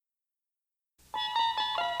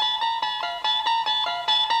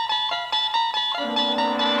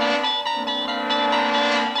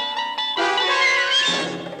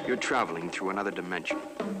traveling through another dimension.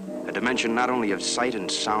 A dimension not only of sight and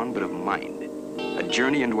sound, but of mind. A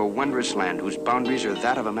journey into a wondrous land whose boundaries are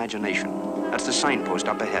that of imagination. That's the signpost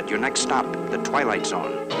up ahead. Your next stop, the Twilight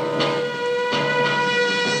Zone.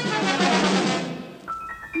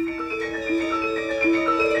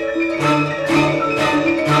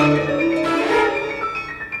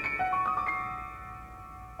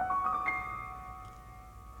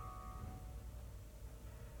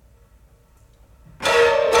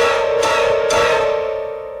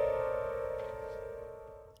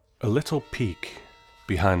 A little peek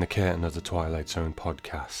behind the curtain of the Twilight Zone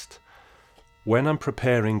podcast. When I'm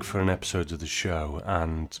preparing for an episode of the show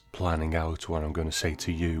and planning out what I'm going to say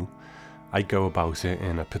to you, I go about it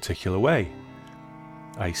in a particular way.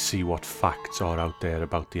 I see what facts are out there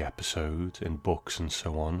about the episode in books and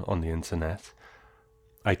so on the internet.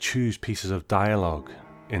 I choose pieces of dialogue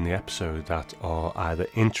in the episode that are either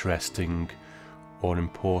interesting or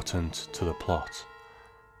important to the plot.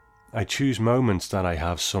 I choose moments that I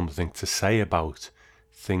have something to say about,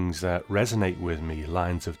 things that resonate with me,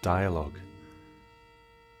 lines of dialogue.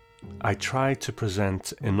 I try to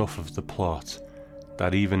present enough of the plot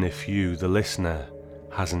that even if you, the listener,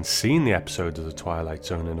 hasn't seen the episode of The Twilight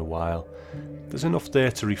Zone in a while, there's enough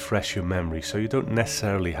there to refresh your memory so you don't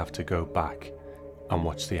necessarily have to go back and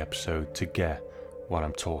watch the episode to get what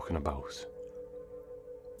I'm talking about.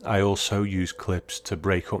 I also use clips to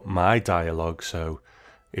break up my dialogue so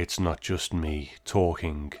it's not just me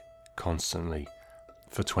talking constantly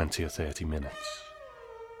for 20 or 30 minutes.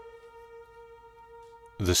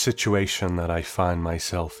 The situation that I find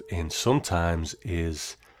myself in sometimes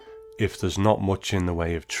is if there's not much in the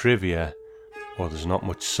way of trivia or there's not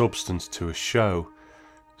much substance to a show,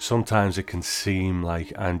 sometimes it can seem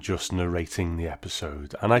like I'm just narrating the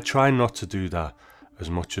episode. And I try not to do that as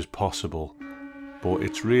much as possible, but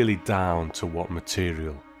it's really down to what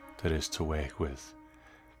material there is to work with.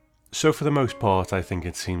 So for the most part, I think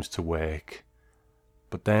it seems to work.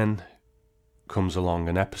 But then comes along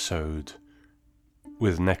an episode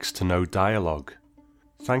with next to no dialogue.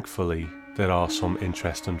 Thankfully, there are some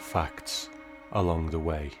interesting facts along the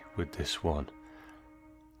way with this one.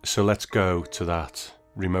 So let's go to that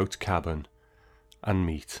remote cabin and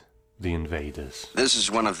meet the invaders. This is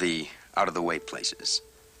one of the out-of-the-way places.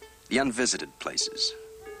 The unvisited places.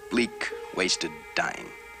 Bleak, wasted, dying.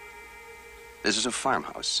 This is a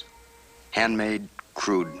farmhouse. Handmade,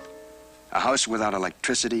 crude. A house without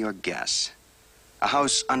electricity or gas. A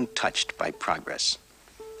house untouched by progress.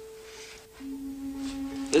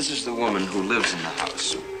 This is the woman who lives in the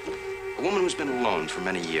house. A woman who's been alone for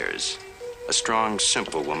many years. A strong,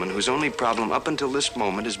 simple woman whose only problem up until this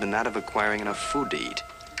moment has been that of acquiring enough food to eat.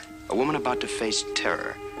 A woman about to face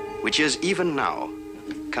terror, which is, even now,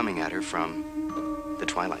 coming at her from the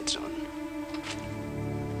Twilight Zone.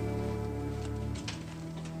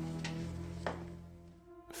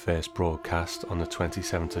 First broadcast on the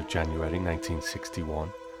 27th of January 1961,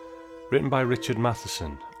 written by Richard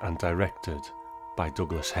Matheson and directed by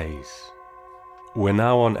Douglas Hayes. We're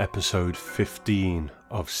now on episode 15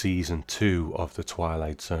 of season 2 of The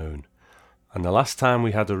Twilight Zone, and the last time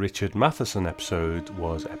we had a Richard Matheson episode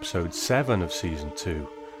was episode 7 of season 2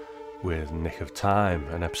 with Nick of Time,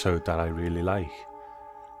 an episode that I really like.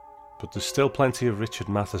 But there's still plenty of Richard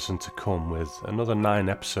Matheson to come with another 9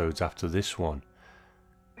 episodes after this one.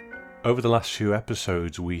 Over the last few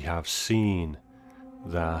episodes, we have seen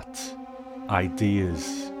that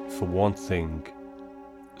ideas for one thing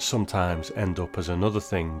sometimes end up as another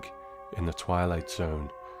thing in the Twilight Zone,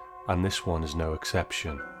 and this one is no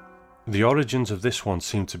exception. The origins of this one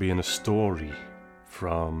seem to be in a story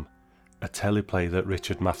from a teleplay that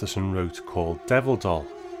Richard Matheson wrote called Devil Doll.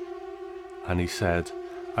 And he said,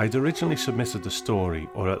 I'd originally submitted the story,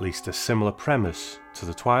 or at least a similar premise, to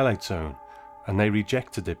the Twilight Zone, and they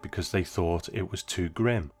rejected it because they thought it was too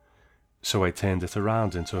grim. So I turned it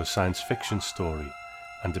around into a science fiction story,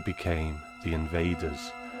 and it became The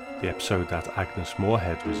Invaders, the episode that Agnes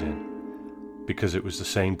Moorehead was in, because it was the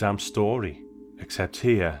same damn story, except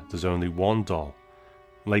here there's only one doll.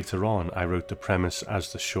 Later on, I wrote the premise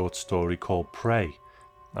as the short story called Prey,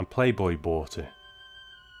 and Playboy bought it.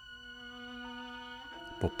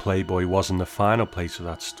 But Playboy wasn't the final place of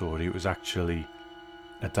that story. It was actually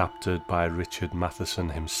adapted by Richard Matheson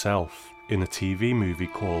himself in a TV movie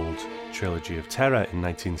called Trilogy of Terror in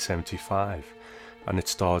 1975, and it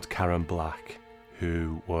starred Karen Black,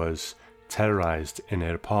 who was terrorized in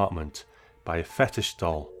her apartment by a fetish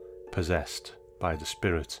doll possessed by the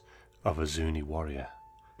spirit of a Zuni warrior.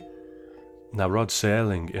 Now, Rod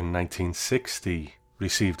Serling in 1960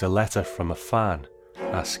 received a letter from a fan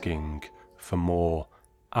asking for more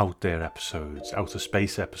out there episodes, outer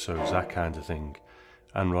space episodes, that kind of thing.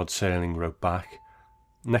 And Rod Serling wrote back,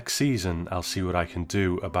 "Next season I'll see what I can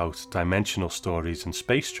do about dimensional stories and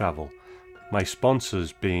space travel. My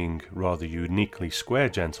sponsors, being rather uniquely square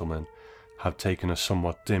gentlemen, have taken a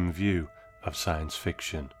somewhat dim view of science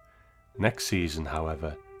fiction. Next season,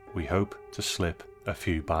 however, we hope to slip a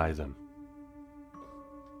few by them."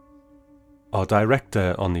 Our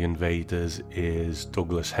director on The Invaders is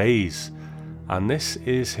Douglas Hayes, and this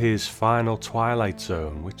is his final Twilight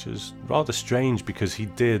Zone, which is rather strange because he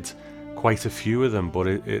did quite a few of them, but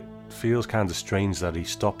it feels kind of strange that he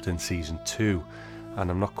stopped in season 2,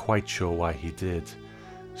 and I'm not quite sure why he did.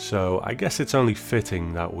 So I guess it's only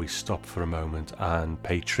fitting that we stop for a moment and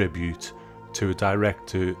pay tribute to a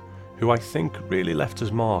director who I think really left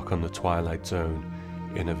his mark on the Twilight Zone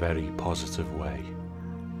in a very positive way.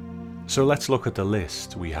 So let's look at the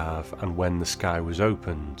list. We have And When the Sky Was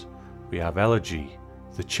Opened, we have Elegy,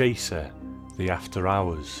 The Chaser, The After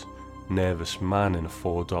Hours, Nervous Man in a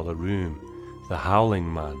 $4 Room, The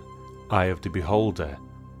Howling Man, Eye of the Beholder,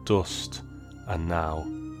 Dust, and now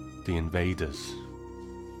The Invaders.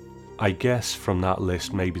 I guess from that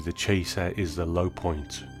list maybe The Chaser is the low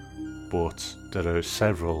point, but there are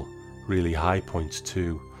several really high points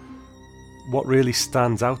too. What really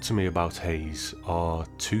stands out to me about Hayes are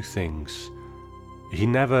two things. He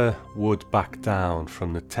never would back down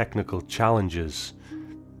from the technical challenges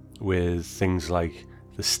with things like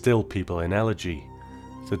the still people in Elegy,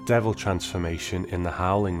 the devil transformation in The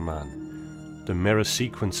Howling Man, the mirror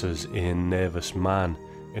sequences in Nervous Man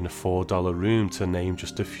in a $4 Room, to name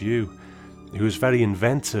just a few. He was very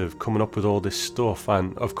inventive coming up with all this stuff,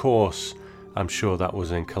 and of course I'm sure that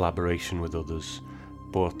was in collaboration with others,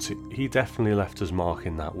 but he definitely left his mark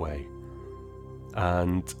in that way.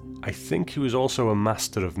 And I think he was also a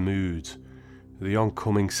master of mood, the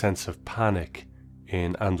oncoming sense of panic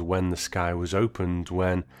in And When the Sky Was Opened,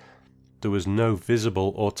 when there was no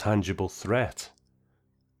visible or tangible threat,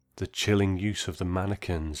 the chilling use of the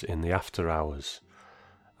mannequins in The After Hours,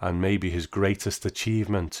 and maybe his greatest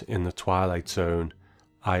achievement in the Twilight Zone,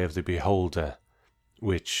 Eye of the Beholder,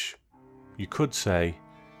 which you could say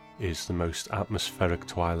is the most atmospheric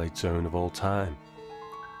Twilight Zone of all time.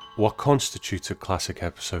 What constitutes a classic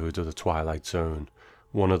episode of the Twilight Zone?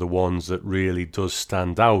 One of the ones that really does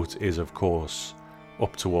stand out is, of course,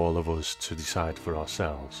 up to all of us to decide for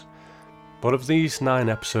ourselves. But of these 9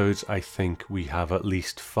 episodes, I think we have at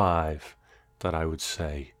least 5 that I would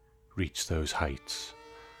say reach those heights.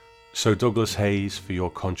 So Douglas Hayes, for your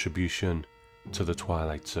contribution to the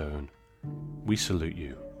Twilight Zone, we salute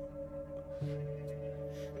you.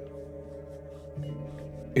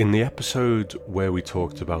 In the episode where we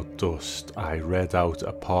talked about Dust, I read out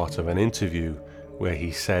a part of an interview where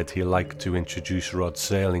he said he liked to introduce Rod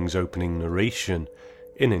Serling's opening narration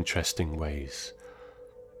in interesting ways.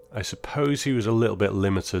 I suppose he was a little bit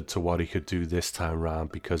limited to what he could do this time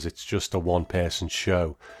round because it's just a one-person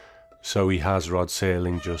show, so he has Rod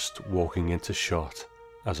Serling just walking into shot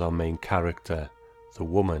as our main character, the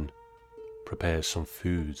woman, prepares some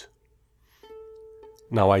food.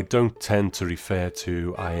 Now, I don't tend to refer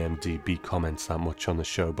to IMDb comments that much on the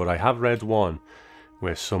show, but I have read one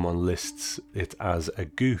where someone lists it as a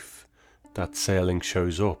goof that Serling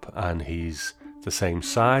shows up and he's the same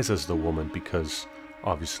size as the woman because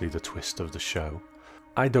obviously the twist of the show.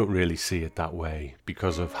 I don't really see it that way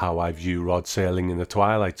because of how I view Rod Serling in the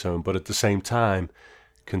Twilight Zone, but at the same time,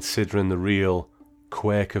 considering the real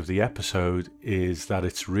quirk of the episode is that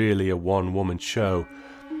it's really a one-woman show,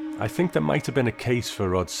 I think there might have been a case for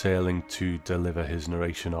Rod Serling to deliver his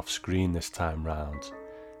narration off screen this time round.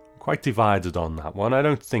 I'm quite divided on that one. I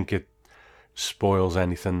don't think it spoils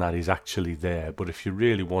anything that he's actually there, but if you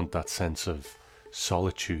really want that sense of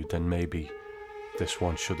solitude, then maybe this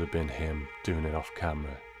one should have been him doing it off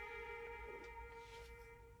camera.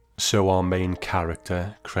 So our main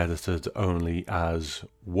character, credited only as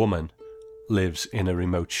woman, lives in a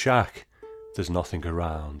remote shack. There's nothing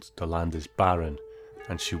around, the land is barren,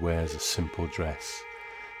 and she wears a simple dress.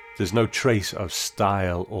 There's no trace of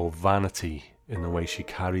style or vanity in the way she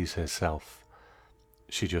carries herself.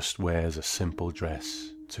 She just wears a simple dress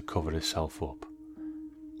to cover herself up.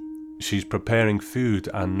 She's preparing food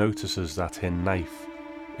and notices that her knife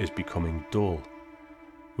is becoming dull.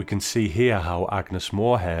 We can see here how Agnes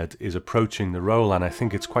Moorehead is approaching the role, and I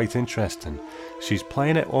think it's quite interesting. She's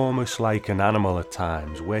playing it almost like an animal at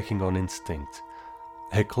times, working on instinct.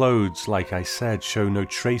 Her clothes, like I said, show no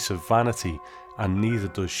trace of vanity, and neither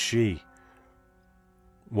does she.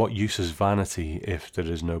 What use is vanity if there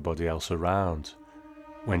is nobody else around?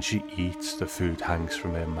 When she eats, the food hangs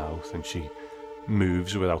from her mouth, and she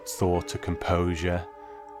moves without thought to composure.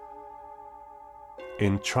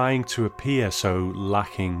 in trying to appear so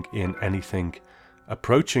lacking in anything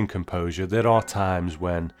approaching composure, there are times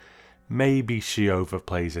when maybe she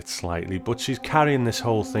overplays it slightly, but she's carrying this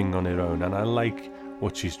whole thing on her own, and I like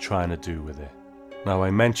what she's trying to do with it. Now,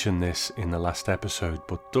 I mentioned this in the last episode,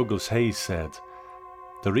 but Douglas Hayes said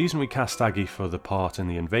the reason we cast Aggie for the part in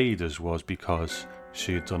The Invaders was because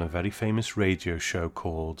she had done a very famous radio show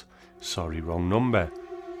called Sorry Wrong Number,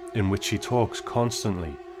 in which she talks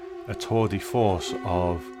constantly, a tour de force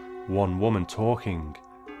of one woman talking,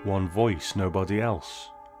 one voice, nobody else.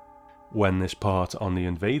 When this part on The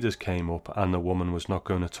Invaders came up and the woman was not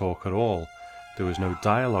going to talk at all, there was no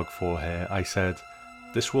dialogue for her, I said,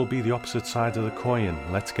 this will be the opposite side of the coin,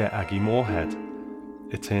 let's get Aggie Moorehead.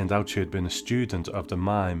 It turned out she had been a student of the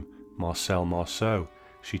mime Marcel Marceau.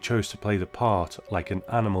 She chose to play the part like an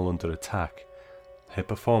animal under attack. Her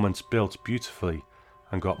performance built beautifully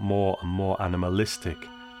and got more and more animalistic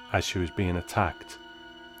as she was being attacked.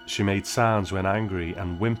 She made sounds when angry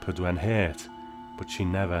and whimpered when hurt, but she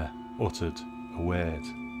never uttered a word.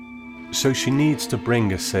 So she needs to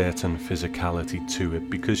bring a certain physicality to it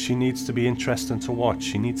because she needs to be interesting to watch.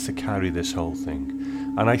 She needs to carry this whole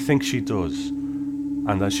thing. And I think she does.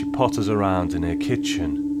 And as she potters around in her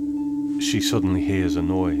kitchen, she suddenly hears a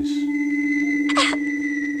noise.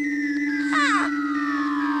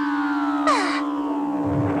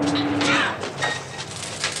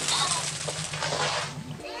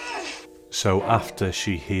 So after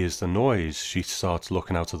she hears the noise, she starts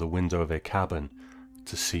looking out of the window of her cabin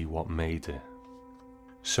to see what made it.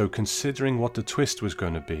 So considering what the twist was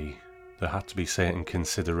going to be, there had to be certain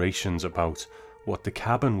considerations about what the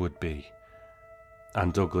cabin would be.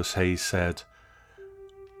 And Douglas Hayes said,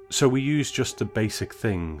 so we used just the basic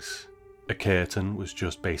things. A curtain was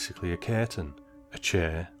just basically a curtain. A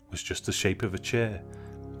chair was just the shape of a chair.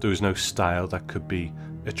 There was no style that could be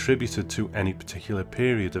attributed to any particular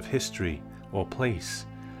period of history or place.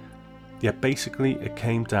 Yet basically it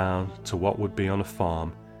came down to what would be on a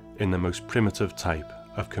farm in the most primitive type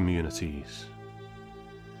of communities.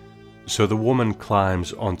 So the woman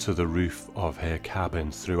climbs onto the roof of her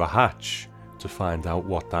cabin through a hatch to find out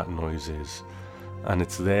what that noise is, and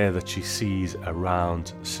it's there that she sees a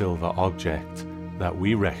round silver object that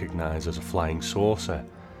we recognise as a flying saucer,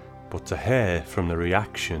 but to her, from the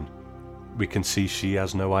reaction, we can see she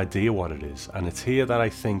has no idea what it is, and it's here that I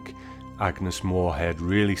think Agnes Moorehead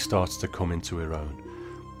really starts to come into her own,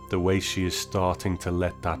 the way she is starting to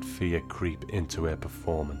let that fear creep into her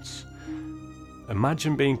performance.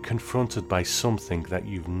 Imagine being confronted by something that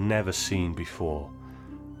you've never seen before,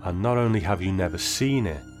 and not only have you never seen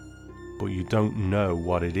it, but you don't know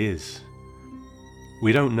what it is.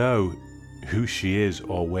 We don't know who she is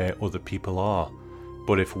or where other people are,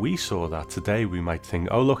 but if we saw that today, we might think,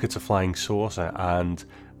 oh look, it's a flying saucer, and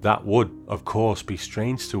that would, of course, be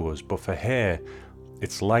strange to us, but for her,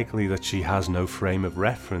 it's likely that she has no frame of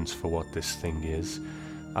reference for what this thing is,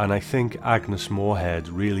 and I think Agnes Moorehead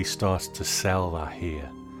really starts to sell that here.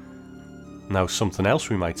 Now, something else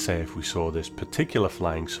we might say if we saw this particular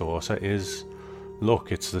flying saucer is,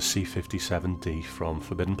 look, it's the C-57D from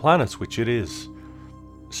Forbidden Planet, which it is.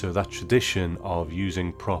 So that tradition of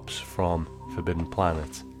using props from Forbidden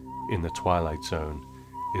Planet in the Twilight Zone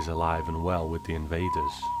is alive and well with the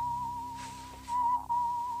Invaders.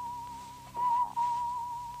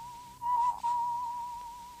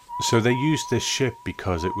 So they used this ship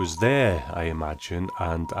because it was there, I imagine,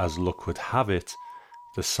 and as luck would have it,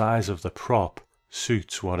 the size of the prop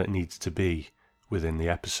suits what it needs to be within the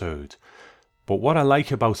episode. But what I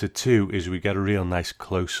like about it too is we get a real nice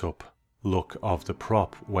close-up look of the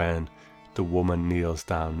prop when the woman kneels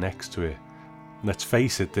down next to it. Let's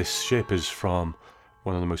face it, this ship is from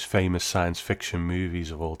one of the most famous science fiction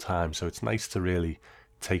movies of all time, so it's nice to really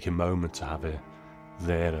take a moment to have it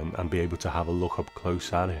there and be able to have a look up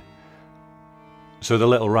close at it. So the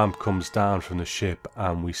little ramp comes down from the ship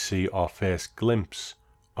and we see our first glimpse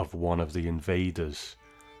of one of the invaders,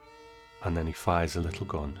 and then he fires a little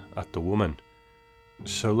gun at the woman.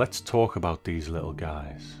 So let's talk about these little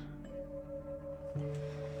guys.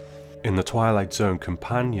 In the Twilight Zone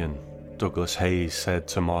Companion, Douglas Hayes said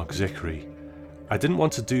to Mark Zickery, I didn't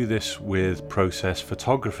want to do this with process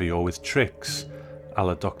photography or with tricks, a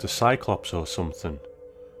la Dr. Cyclops or something.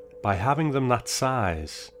 By having them that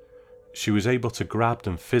size, she was able to grab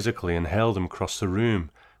them physically and hurl them across the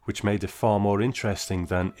room, which made it far more interesting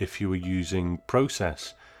than if you were using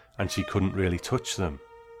process and she couldn't really touch them.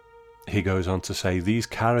 He goes on to say these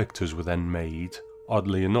characters were then made,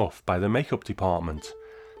 oddly enough, by the makeup department.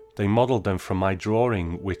 They modelled them from my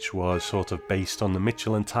drawing, which was sort of based on the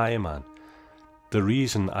Michelin Tire Man. The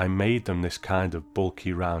reason I made them this kind of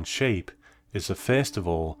bulky round shape is that first of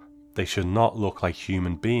all, they should not look like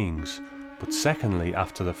human beings, but secondly,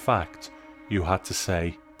 after the fact, you had to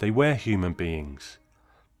say they were human beings.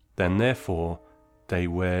 Then therefore, they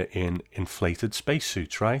were in inflated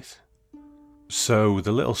spacesuits, right? So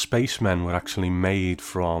the little spacemen were actually made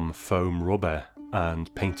from foam rubber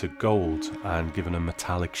and painted gold and given a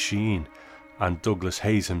metallic sheen, and Douglas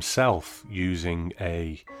Hayes himself, using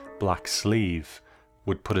a black sleeve,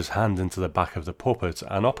 would put his hand into the back of the puppet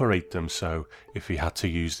and operate them. So if he had to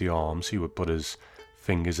use the arms, he would put his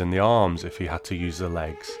fingers in the arms. If he had to use the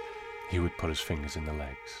legs, he would put his fingers in the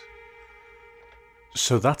legs.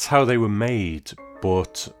 So that's how they were made,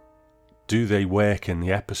 but do they work in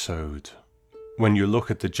the episode? When you look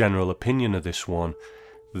at the general opinion of this one,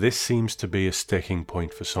 this seems to be a sticking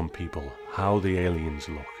point for some people, how the aliens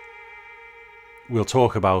look. We'll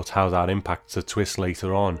talk about how that impacts the twist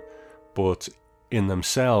later on, but in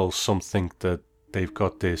themselves, some think that they've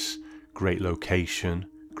got this great location,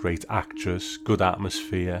 great actress, good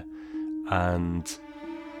atmosphere, and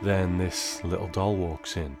then this little doll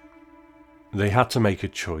walks in. They had to make a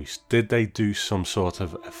choice. Did they do some sort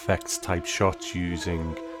of effects type shots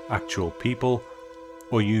using actual people,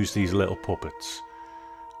 or use these little puppets?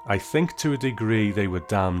 I think to a degree they were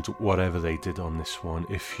damned whatever they did on this one.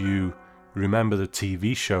 If you remember the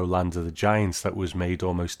TV show Land of the Giants that was made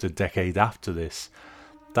almost a decade after this,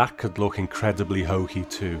 that could look incredibly hokey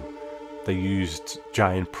too. They used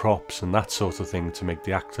giant props and that sort of thing to make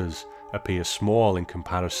the actors appear small in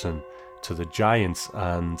comparison to the giants,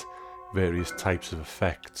 and various types of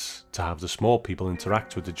effects to have the small people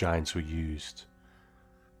interact with the giants were used.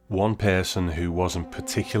 One person who wasn't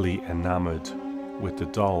particularly enamoured with the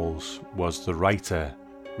dolls was the writer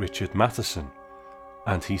Richard Matheson,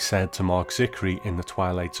 and he said to Mark Zicree in The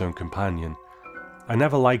Twilight Zone Companion, "I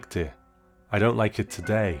never liked it. I don't like it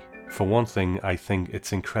today. For one thing, I think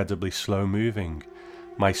it's incredibly slow moving.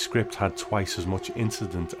 My script had twice as much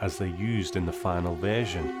incident as they used in the final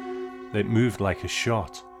version. It moved like a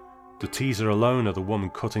shot. The teaser alone of the woman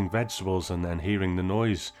cutting vegetables and then hearing the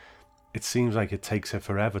noise, it seems like it takes her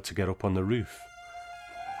forever to get up on the roof.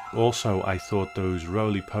 Also, I thought those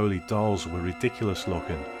roly-poly dolls were ridiculous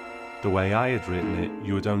looking. The way I had written it,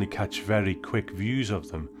 you would only catch very quick views of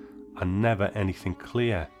them and never anything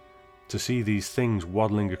clear. To see these things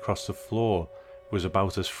waddling across the floor was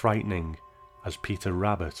about as frightening as Peter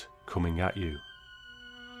Rabbit coming at you."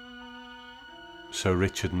 So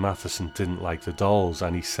Richard Matheson didn't like the dolls,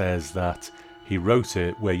 and he says that he wrote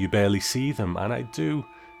it where you barely see them, and I do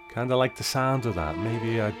kind of like the sound of that.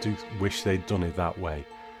 Maybe I do wish they'd done it that way.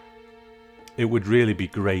 It would really be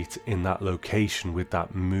great in that location with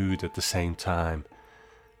that mood at the same time.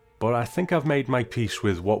 But I think I've made my peace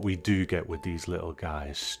with what we do get with these little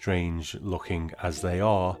guys. Strange looking as they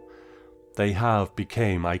are, they have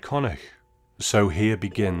become iconic. So here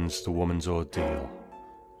begins the woman's ordeal.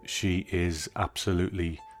 She is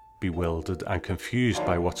absolutely bewildered and confused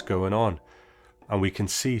by what's going on, and we can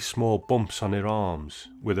see small bumps on her arms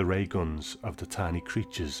where the ray guns of the tiny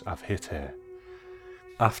creatures have hit her.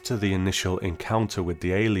 After the initial encounter with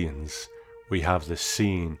the aliens, we have this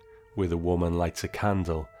scene where the woman lights a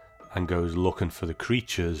candle and goes looking for the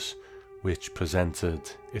creatures, which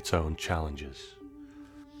presented its own challenges.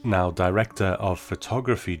 Now, director of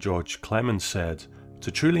photography George Clemens said,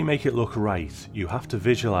 "To truly make it look right, you have to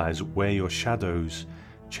visualize where your shadows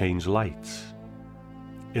change lights.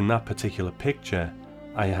 In that particular picture,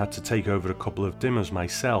 I had to take over a couple of dimmers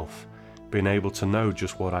myself, being able to know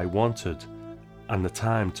just what I wanted and the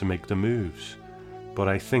time to make the moves. But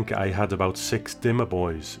I think I had about 6 dimmer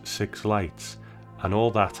boys, 6 lights, and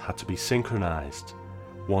all that had to be synchronized.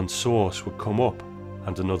 One source would come up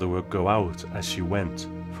and another would go out as she went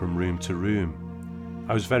from room to room.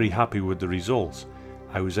 I was very happy with the result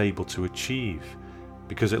I was able to achieve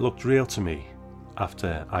because it looked real to me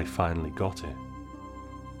after I finally got it."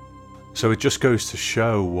 So it just goes to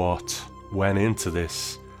show what went into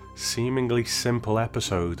this seemingly simple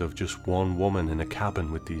episode of just one woman in a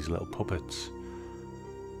cabin with these little puppets.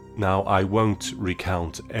 Now, I won't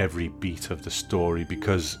recount every beat of the story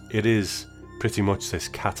because it is pretty much this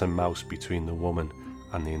cat and mouse between the woman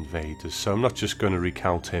and the invaders, so I'm not just going to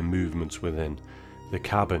recount her movements within the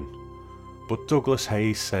cabin. But Douglas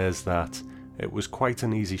Hayes says that it was quite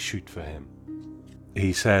an easy shoot for him.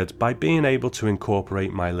 He said, "By being able to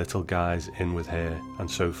incorporate my little guys in with her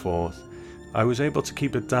and so forth, I was able to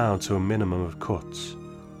keep it down to a minimum of cuts.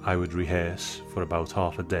 I would rehearse for about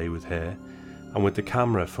half a day with her and with the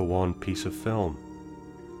camera for one piece of film.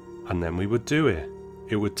 And then we would do it.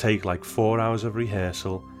 It would take like 4 hours of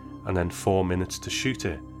rehearsal and then 4 minutes to shoot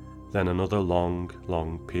it, then another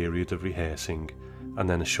long period of rehearsing, and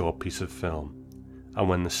then a short piece of film. And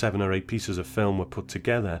when the 7 or 8 pieces of film were put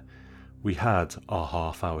together, we had our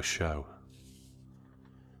half-hour show.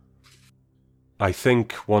 I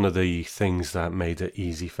think one of the things that made it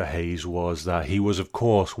easy for Hayes was that he was, of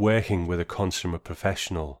course, working with a consummate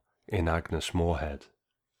professional in Agnes Moorehead.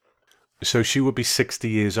 So she would be 60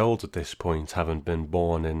 years old at this point, having been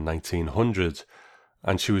born in 1900,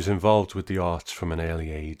 and she was involved with the arts from an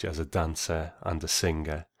early age as a dancer and a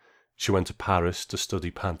singer. She went to Paris to study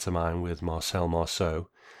pantomime with Marcel Marceau.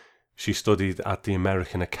 She studied at the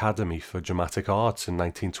American Academy for Dramatic Arts in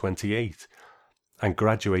 1928 and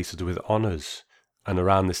graduated with honours, and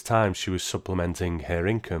around this time she was supplementing her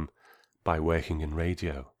income by working in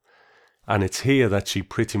radio. And it's here that she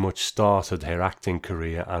pretty much started her acting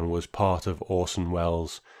career and was part of Orson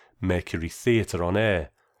Welles' Mercury Theatre on air,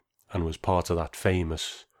 and was part of that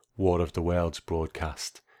famous War of the Worlds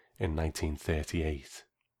broadcast in 1938.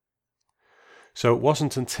 So it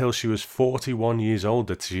wasn't until she was 41 years old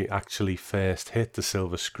that she actually first hit the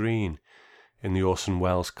silver screen in the Orson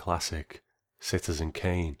Welles classic Citizen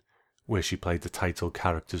Kane, where she played the title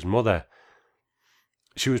character's mother.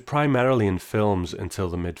 She was primarily in films until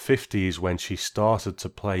the mid-50s, when she started to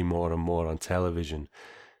play more and more on television.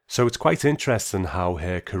 So it's quite interesting how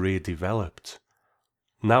her career developed.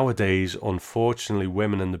 Nowadays, unfortunately,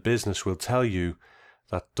 women in the business will tell you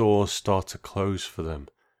that doors start to close for them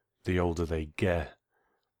the older they get.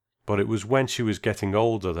 But it was when she was getting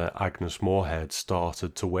older that Agnes Moorehead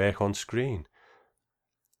started to work on screen.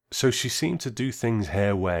 So she seemed to do things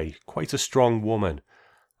her way, quite a strong woman,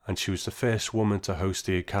 and she was the first woman to host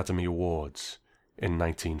the Academy Awards in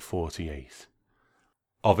 1948.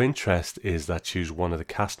 Of interest is that she was one of the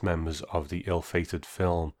cast members of the ill-fated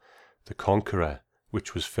film The Conqueror,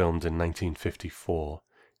 which was filmed in 1954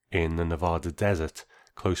 in the Nevada desert,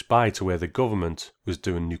 close by to where the government was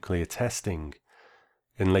doing nuclear testing.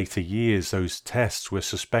 In later years, those tests were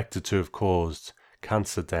suspected to have caused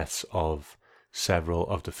cancer deaths of several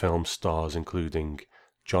of the film's stars, including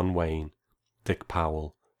John Wayne, Dick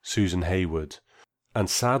Powell, Susan Hayward, and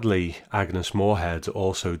sadly, Agnes Moorehead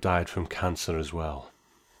also died from cancer as well.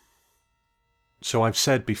 So I've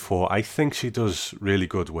said before, I think she does really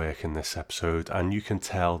good work in this episode, and you can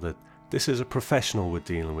tell that this is a professional we're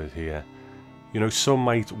dealing with here. You know, some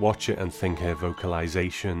might watch it and think her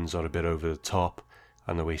vocalizations are a bit over the top,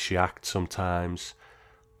 and the way she acts sometimes,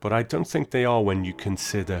 but I don't think they are when you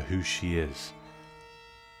consider who she is.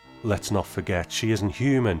 Let's not forget, she isn't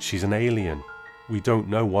human, she's an alien. We don't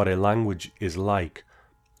know what her language is like,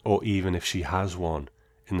 or even if she has one,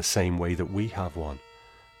 in the same way that we have one.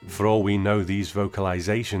 For all we know, these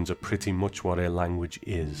vocalizations are pretty much what her language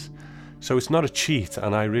is. So it's not a cheat,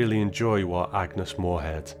 and I really enjoy what Agnes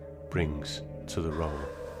Moorehead brings to the role.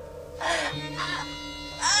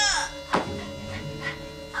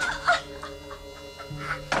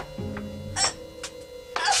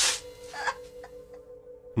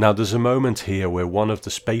 Now there's a moment here where one of the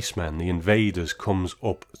spacemen, the invaders, comes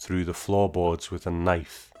up through the floorboards with a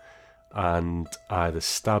knife and either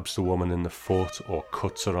stabs the woman in the foot or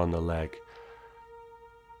cuts her on the leg.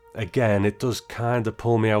 Again, it does kind of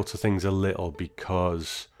pull me out of things a little,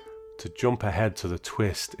 because to jump ahead to the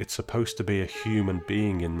twist, it's supposed to be a human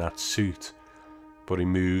being in that suit, but he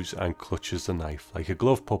moves and clutches the knife like a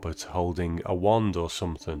glove puppet holding a wand or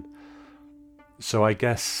something. So I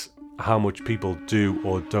guess how much people do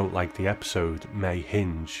or don't like the episode may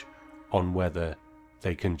hinge on whether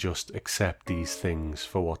they can just accept these things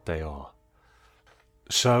for what they are.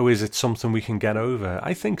 So is it something we can get over?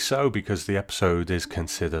 I think so, because the episode is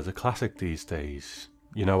considered a classic these days.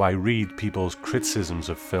 You know, I read people's criticisms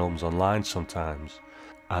of films online sometimes,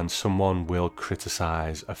 and someone will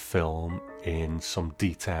criticize a film in some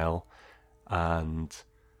detail, and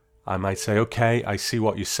I might say, okay, I see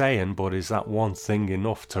what you're saying, but is that one thing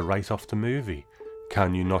enough to write off the movie?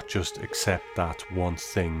 Can you not just accept that one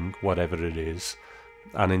thing, whatever it is,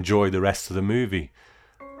 and enjoy the rest of the movie?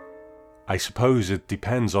 I suppose it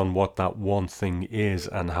depends on what that one thing is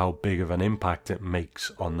and how big of an impact it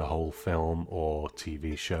makes on the whole film or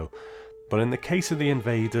TV show. But in the case of The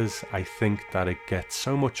Invaders, I think that it gets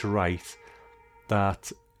so much right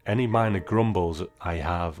that any minor grumbles I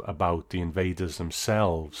have about The Invaders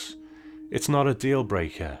themselves, it's not a deal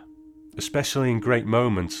breaker. Especially in great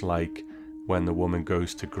moments like when the woman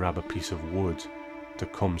goes to grab a piece of wood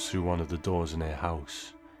that comes through one of the doors in her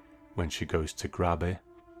house. When she goes to grab it,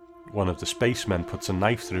 one of the spacemen puts a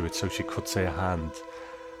knife through it so she cuts her hand.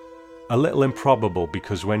 A little improbable,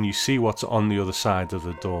 because when you see what's on the other side of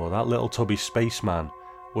the door, that little tubby spaceman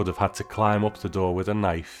would have had to climb up the door with a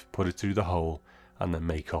knife, put it through the hole, and then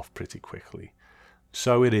make off pretty quickly.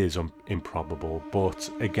 So it is improbable, but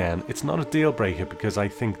again, it's not a deal breaker because I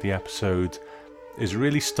think the episode is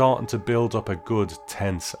really starting to build up a good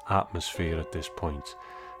tense atmosphere at this point,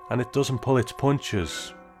 and it doesn't pull its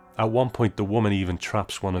punches. At one point the woman even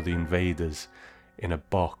traps one of the invaders in a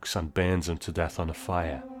box and burns him to death on a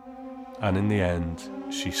fire, and in the end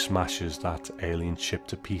she smashes that alien ship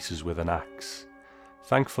to pieces with an axe.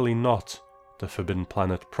 Thankfully not the Forbidden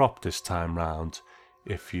Planet prop this time round,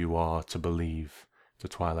 if you are to believe the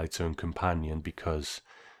Twilight Zone companion, because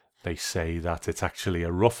they say that it's actually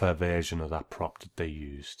a rougher version of that prop that they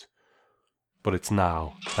used. But it's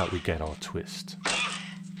now that we get our twist.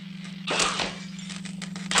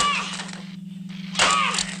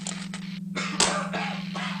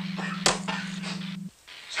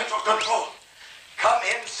 Central Control! Come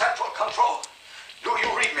in, Central Control! Do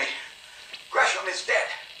you read me? Gresham is dead.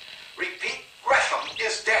 Repeat, Gresham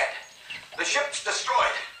is dead. The ship's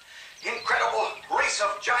destroyed. Incredible race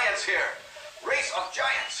of giants here. Race of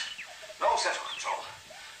giants. No Central Control.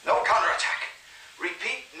 No counterattack.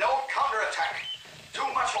 Repeat, no counterattack.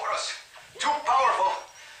 Too much for us. Too powerful.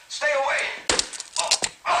 Stay away.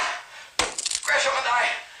 Gresham and I,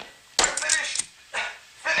 we're finished.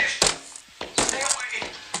 Finished. Stay away.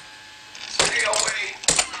 Stay away.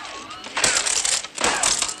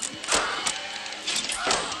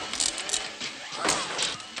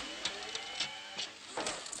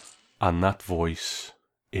 And that voice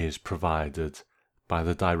is provided by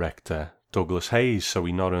the director, Douglas Hayes, so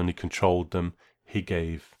he not only controlled them, he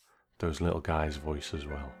gave those little guys voice as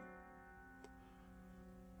well.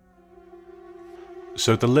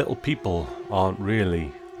 So the little people aren't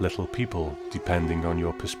really little people, depending on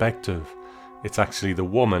your perspective. It's actually the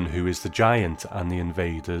woman who is the giant, and the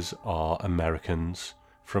invaders are Americans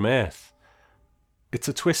from Earth. It's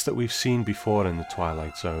a twist that we've seen before in the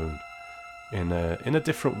Twilight Zone, in a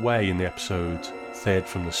different way in the episode Third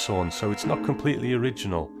from the Sun, so it's not completely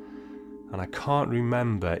original. And I can't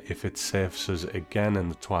remember if it surfaces again in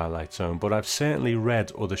the Twilight Zone, but I've certainly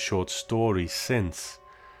read other short stories since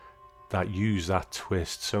that use that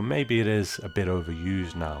twist, so maybe it is a bit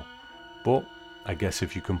overused now. But I guess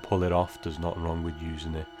if you can pull it off, there's nothing wrong with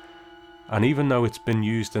using it. And even though it's been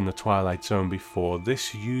used in the Twilight Zone before,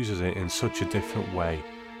 this uses it in such a different way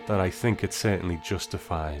that I think it certainly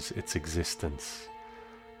justifies its existence.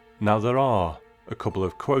 Now there are a couple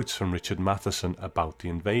of quotes from Richard Matheson about the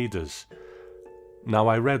invaders. Now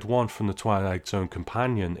I read one from the Twilight Zone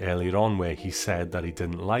companion earlier on where he said that he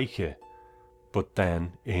didn't like it, but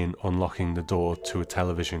then in Unlocking the Door to a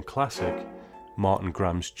Television Classic, Martin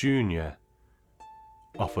Grams Jr.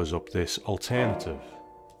 offers up this alternative.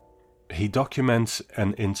 He documents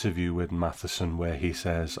an interview with Matheson where he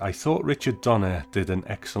says, "I thought Richard Donner did an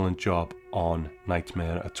excellent job on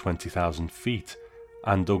Nightmare at 20,000 Feet,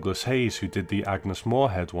 and Douglas Hayes, who did the Agnes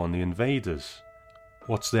Moorehead one, The Invaders.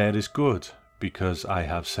 What's there is good, because I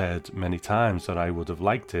have said many times that I would have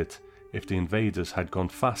liked it if The Invaders had gone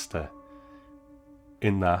faster.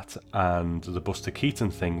 In that, and the Buster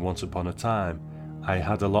Keaton thing Once Upon a Time, I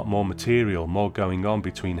had a lot more material, more going on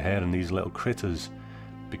between her and these little critters,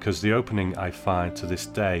 because the opening I find to this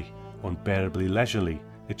day unbearably leisurely.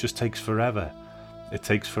 It just takes forever. It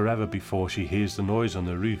takes forever before she hears the noise on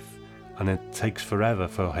the roof, and it takes forever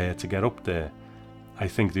for her to get up there. I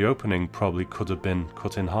think the opening probably could have been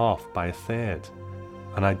cut in half by a third.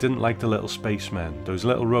 And I didn't like the little spacemen, those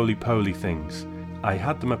little roly-poly things. I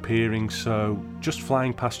had them appearing so just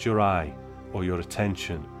flying past your eye or your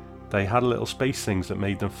attention. They had little space things that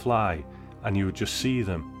made them fly, and you would just see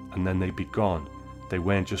them and then they'd be gone. They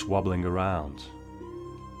weren't just wobbling around."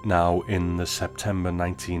 Now, in the September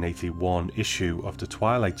 1981 issue of the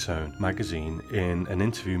Twilight Zone magazine, in an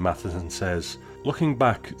interview, Matheson says, "Looking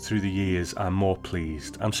back through the years, I'm more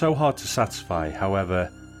pleased. I'm so hard to satisfy, however,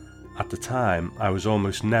 at the time, I was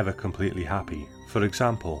almost never completely happy. For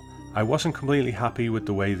example, I wasn't completely happy with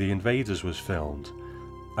the way The Invaders was filmed.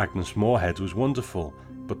 Agnes Moorehead was wonderful,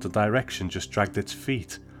 but the direction just dragged its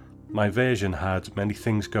feet. My version had many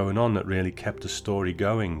things going on that really kept the story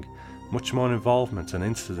going, much more involvement and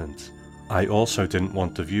incident. I also didn't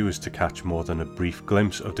want the viewers to catch more than a brief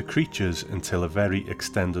glimpse of the creatures until a very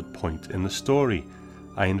extended point in the story.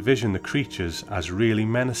 I envisioned the creatures as really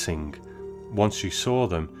menacing. Once you saw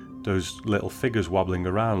them, those little figures wobbling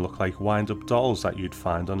around looked like wind-up dolls that you'd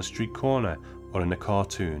find on a street corner or in a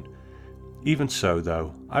cartoon. Even so,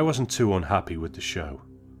 though, I wasn't too unhappy with the show."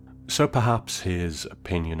 So perhaps his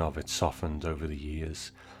opinion of it softened over the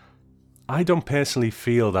years. I don't personally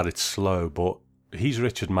feel that it's slow, but he's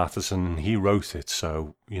Richard Matheson and he wrote it,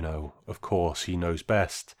 so, of course he knows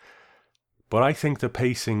best. But I think the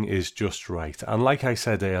pacing is just right, and like I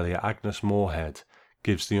said earlier, Agnes Moorehead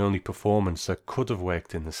gives the only performance that could have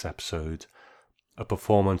worked in this episode, a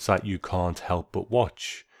performance that you can't help but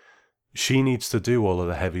watch. She needs to do all of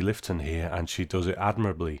the heavy lifting here, and she does it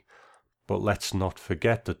admirably. But let's not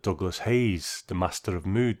forget that Douglas Hayes, the master of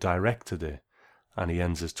mood, directed it, and he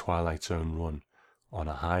ends his Twilight Zone run on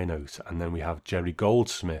a high note. And then we have Jerry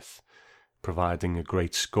Goldsmith providing a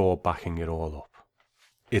great score backing it all up.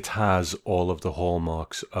 It has all of the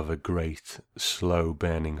hallmarks of a great,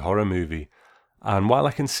 slow-burning horror movie. And while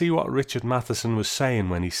I can see what Richard Matheson was saying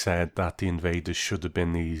when he said that the invaders should have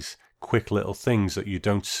been these quick little things that you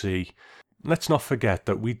don't see, let's not forget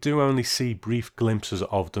that we do only see brief glimpses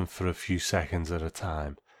of them for a few seconds at a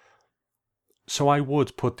time. So I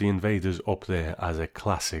would put the invaders up there as a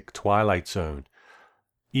classic Twilight Zone.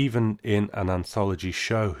 Even in an anthology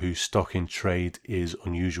show whose stock in trade is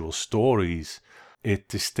unusual stories, it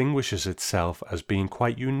distinguishes itself as being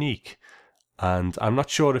quite unique. And I'm not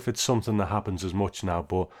sure if it's something that happens as much now,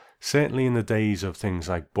 but certainly in the days of things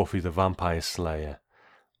like Buffy the Vampire Slayer,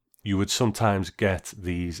 you would sometimes get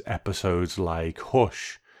these episodes like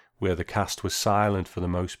Hush, where the cast was silent for the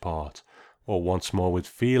most part, or Once More with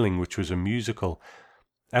Feeling, which was a musical.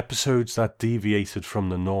 Episodes that deviated from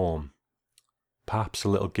the norm. Perhaps a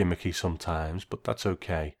little gimmicky sometimes, but that's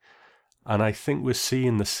okay. And I think we're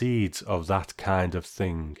seeing the seeds of that kind of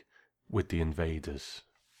thing with the invaders.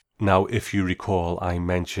 Now, if you recall, I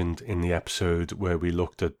mentioned in the episode where we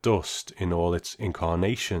looked at Dust in all its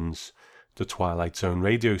incarnations, the Twilight Zone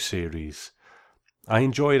radio series. I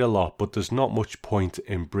enjoy it a lot, but there's not much point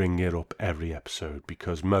in bringing it up every episode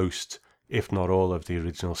because most, if not all, of the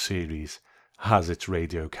original series has its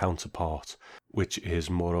radio counterpart, which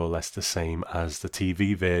is more or less the same as the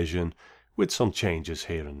TV version, with some changes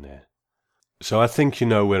here and there. So I think you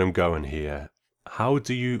know where I'm going here. How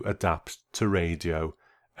do you adapt to radio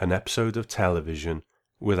an episode of television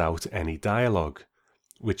without any dialogue,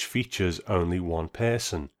 which features only one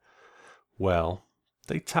person? Well,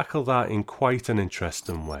 they tackle that in quite an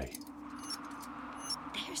interesting way.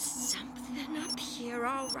 There's something up here,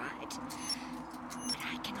 all right. But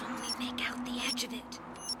I can only make out the edge of it.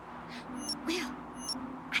 Will,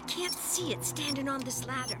 I can't see it standing on this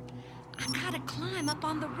ladder. I gotta climb up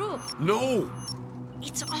on the roof. No!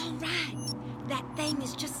 It's all right. That thing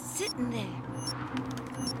is just sitting there.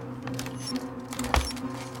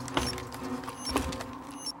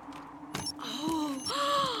 Oh!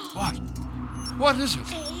 What? What is it?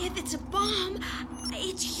 If it's a bomb,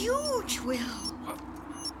 it's huge, Will.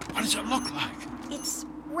 What does it look like? It's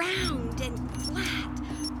round and flat.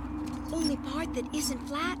 Only part that isn't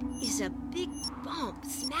flat is a big bump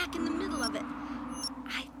smack in the middle of it.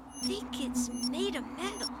 I think it's made of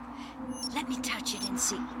metal. Let me touch it and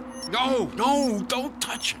see. No, don't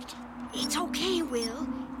touch it. It's okay, Will.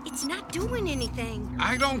 It's not doing anything.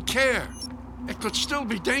 I don't care. It could still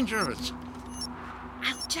be dangerous.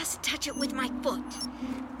 I'll just touch it with my foot.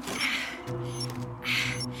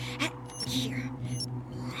 Here,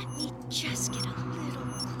 let me just get a little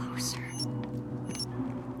closer.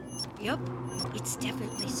 Yep, it's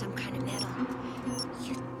definitely some kind of metal.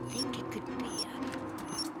 You'd think it could be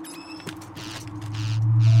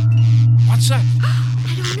What's that?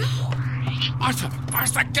 I don't know.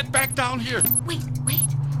 Martha, get back down here. Wait.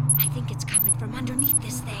 I think it's coming from underneath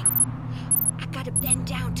this thing. I gotta bend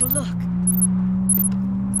down to look.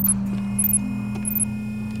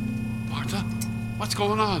 Martha, what's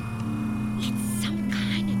going on? It's some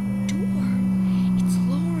kind of door. It's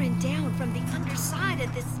lowering down from the underside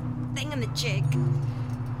of this thingamajig.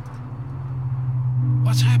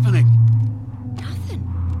 What's happening? Nothing.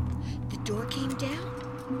 The door came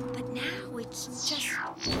down, but now it's just...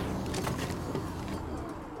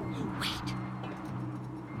 Wait.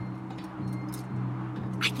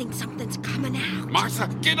 I think something's coming out. Martha,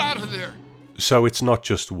 get out of there. So it's not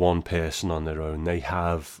just one person on their own. They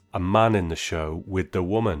have a man in the show with the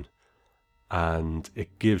woman, and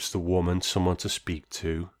it gives the woman someone to speak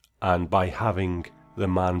to, and by having the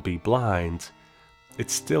man be blind,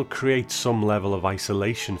 it still creates some level of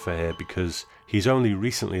isolation for her because he's only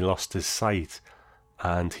recently lost his sight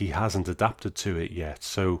and he hasn't adapted to it yet,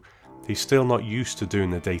 so he's still not used to doing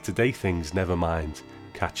the day-to-day things, never mind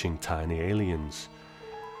catching tiny aliens.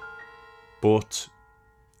 But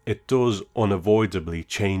it does unavoidably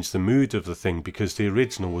change the mood of the thing because the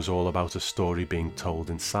original was all about a story being told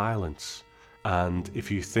in silence. And if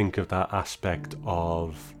you think of that aspect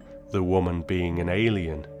of the woman being an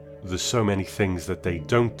alien, there's so many things that they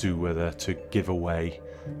don't do with her to give away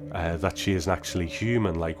that she isn't actually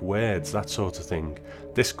human, like words, that sort of thing.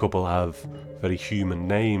 This couple have very human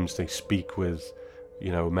names. They speak with,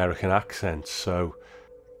 American accents. So,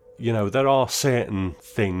 there are certain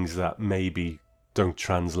things that maybe don't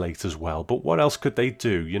translate as well, but what else could they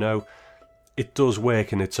do? You know, it does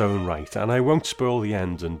work in its own right, and I won't spoil the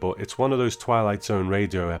ending, but it's one of those Twilight Zone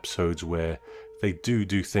radio episodes where they do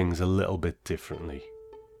things a little bit differently.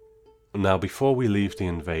 Now, before we leave the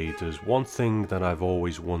invaders, one thing that I've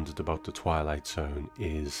always wondered about the Twilight Zone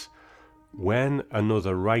is when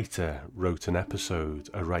another writer wrote an episode,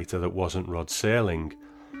 a writer that wasn't Rod Serling,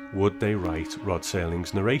 would they write Rod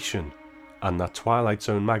Serling's narration? And that Twilight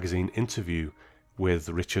Zone magazine interview with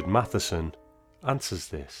Richard Matheson answers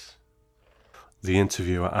this. The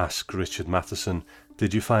interviewer asked Richard Matheson,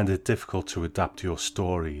 "Did you find it difficult to adapt your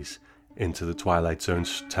stories into the Twilight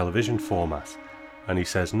Zone's television format?" And he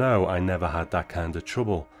says, "No, I never had that kind of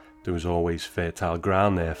trouble. There was always fertile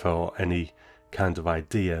ground there for any kind of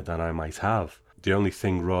idea that I might have. The only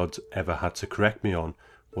thing Rod ever had to correct me on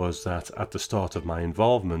was that at the start of my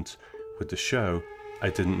involvement with the show, I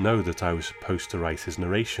didn't know that I was supposed to write his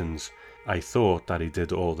narrations. I thought that he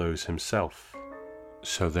did all those himself."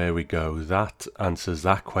 So there we go, that answers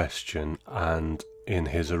that question, and in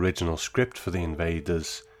his original script for The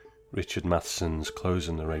Invaders, Richard Matheson's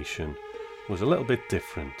closing narration was a little bit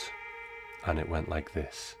different, and it went like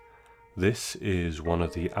this. "This is one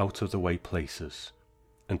of the out-of-the-way places,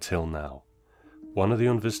 until now. One of the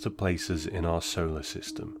unvisited places in our solar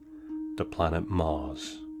system, the planet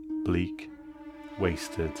Mars. Bleak,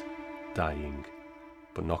 wasted, dying,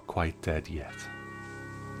 but not quite dead yet."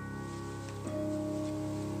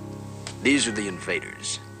 These are the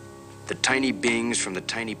invaders, the tiny beings from the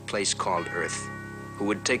tiny place called Earth, who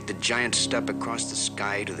would take the giant step across the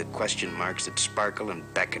sky to the question marks that sparkle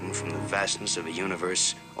and beckon from the vastness of a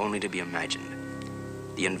universe only to be imagined.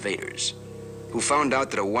 The invaders, who found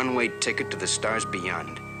out that a one-way ticket to the stars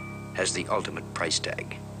beyond has the ultimate price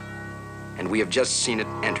tag. And we have just seen it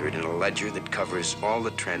entered in a ledger that covers all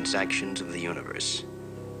the transactions of the universe.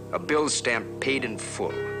 A bill stamp paid in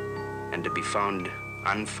full and to be found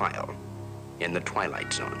on file in the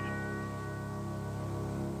Twilight Zone.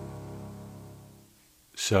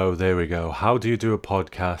 So there we go. How do you do a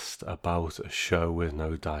podcast about a show with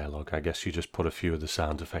no dialogue? I guess you just put a few of the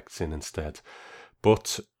sound effects in instead.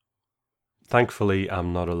 But thankfully,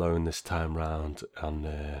 I'm not alone this time round and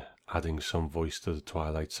adding some voice to the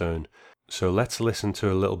Twilight Zone. So let's listen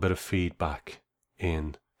to a little bit of feedback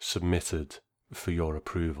in submitted for your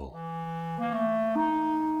approval.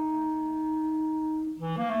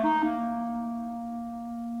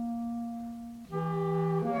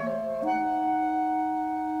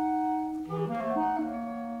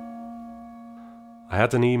 I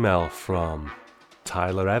had an email from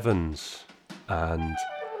Tyler Evans, and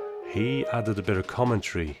he added a bit of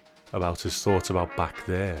commentary about his thoughts about Back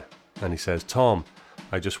There. And he says, "Tom,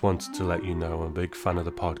 I just wanted to let you know I'm a big fan of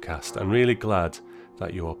the podcast and really glad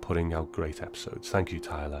that you are putting out great episodes. Thank you,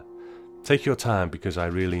 Tyler. Take your time because I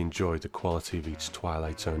really enjoy the quality of each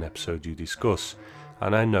Twilight Zone episode you discuss,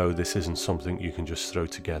 and I know this isn't something you can just throw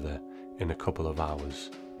together in a couple of hours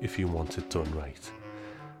if you want it done right.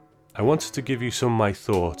 I wanted to give you some of my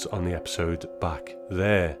thoughts on the episode Back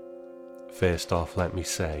There. First off, let me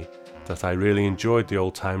say that I really enjoyed the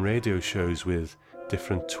old-time radio shows with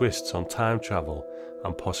different twists on time travel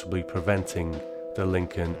and possibly preventing the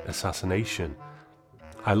Lincoln assassination.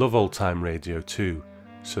 I love old-time radio too,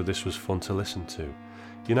 so this was fun to listen to.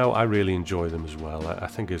 You know, I really enjoy them as well. I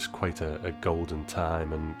think it's quite a golden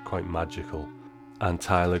time and quite magical." And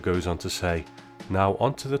Tyler goes on to say, "Now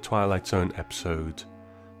on to the Twilight Zone episode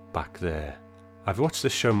Back There. I've watched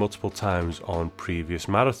this show multiple times on previous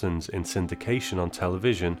marathons in syndication on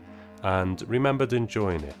television and remembered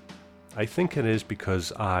enjoying it. I think it is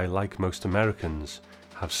because I, like most Americans,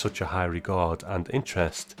 have such a high regard and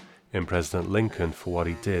interest in President Lincoln for what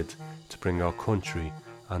he did to bring our country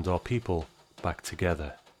and our people back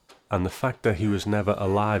together. And the fact that he was never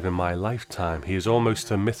alive in my lifetime, he is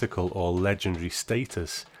almost a mythical or legendary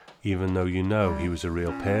status, even though you know he was a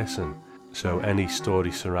real person. So any story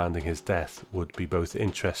surrounding his death would be both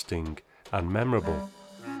interesting and memorable.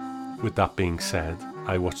 With that being said,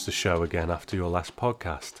 I watched the show again after your last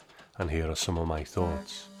podcast, and here are some of my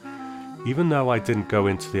thoughts. Even though I didn't go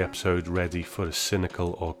into the episode ready for a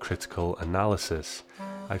cynical or critical analysis,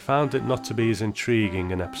 I found it not to be as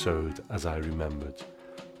intriguing an episode as I remembered.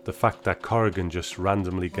 The fact that Corrigan just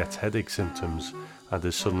randomly gets headache symptoms and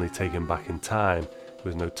is suddenly taken back in time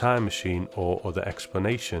with no time machine or other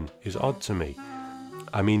explanation is odd to me.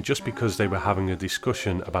 I mean, just because they were having a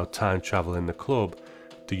discussion about time travel in the club,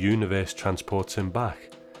 the universe transports him back.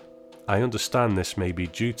 I understand this may be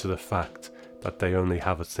due to the fact that they only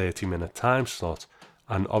have a 30-minute time slot,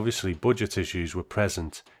 and obviously budget issues were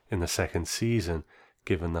present in the second season,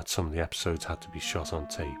 given that some of the episodes had to be shot on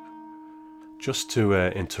tape. Just to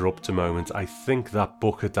interrupt a moment, I think that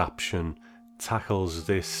book adaptation tackles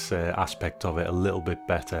this aspect of it a little bit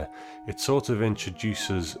better. It sort of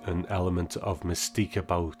introduces an element of mystique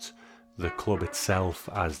about the club itself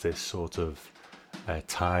as this sort of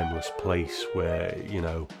timeless place where, you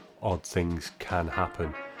know, odd things can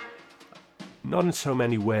happen. Not in so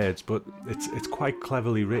many words, but it's quite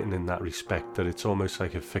cleverly written in that respect, that it's almost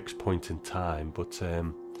like a fixed point in time.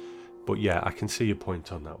 But yeah, I can see your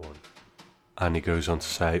point on that one. And he goes on to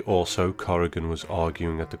say, also, Corrigan was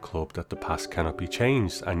arguing at the club that the past cannot be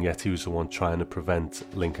changed, and yet he was the one trying to prevent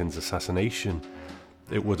Lincoln's assassination.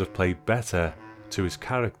 It would have played better to his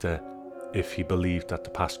character if he believed that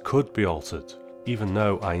the past could be altered, even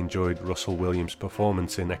though I enjoyed Russell Williams'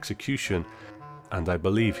 performance in Execution, and I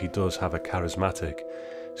believe he does have a charismatic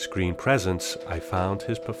screen presence. I found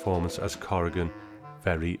his performance as Corrigan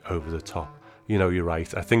very over the top. You know, you're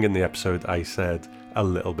right. I think in the episode I said a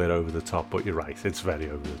little bit over the top, but you're right, it's very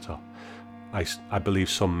over the top. I believe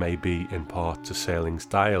some may be in part to Sailing's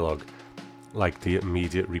dialogue, like the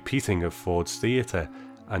immediate repeating of Ford's theatre,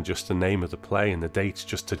 and just the name of the play and the dates,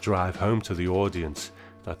 just to drive home to the audience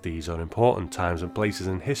that these are important times and places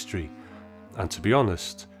in history. And to be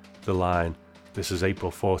honest, the line, "This is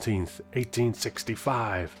April 14th,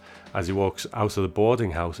 1865, as he walks out of the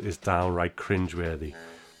boarding house is downright cringeworthy.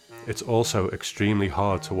 It's also extremely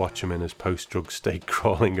hard to watch him in his post-drug state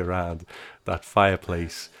crawling around that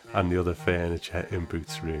fireplace and the other furniture in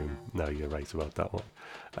Booth's room. No, you're right about that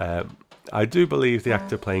one. I do believe the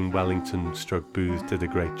actor playing Wellington Booth did a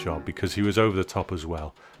great job, because he was over the top as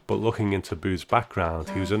well. But looking into Booth's background,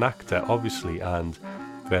 he was an actor, obviously, and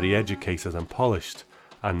very educated and polished,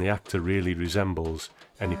 and the actor really resembles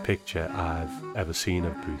any picture I've ever seen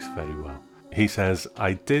of Booth very well. He says,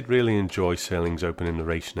 I did really enjoy Sailing's opening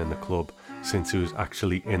narration in the club, since he was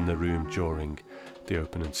actually in the room during the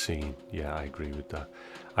opening scene. Yeah, I agree with that.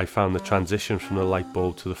 I found the transition from the light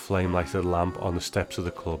bulb to the flame-lighted lamp on the steps of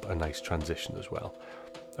the club a nice transition as well.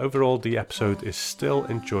 Overall, the episode is still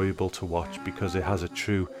enjoyable to watch because it has a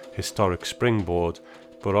true historic springboard,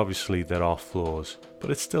 but obviously there are flaws.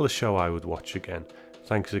 But it's still a show I would watch again.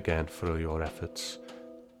 Thanks again for all your efforts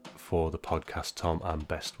for the podcast, Tom, and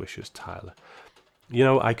best wishes, Tyler. You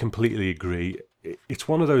know, I completely agree. It's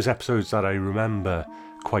one of those episodes that I remember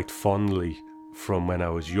quite fondly from when I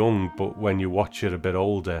was young, but when you watch it a bit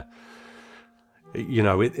older, you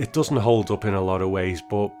know, it doesn't hold up in a lot of ways,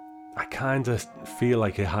 but I kind of feel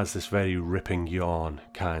like it has this very ripping yarn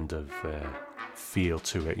kind of feel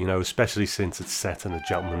to it, you know, especially since it's set in a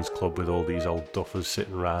gentleman's club with all these old duffers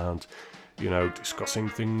sitting around, you know, discussing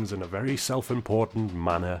things in a very self-important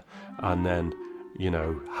manner, and then, you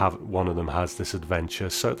know, one of them has this adventure.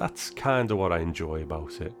 So that's kind of what I enjoy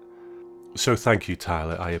about it. So thank you,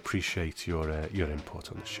 Tyler. I appreciate your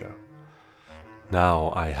input on the show.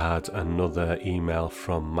 Now, I had another email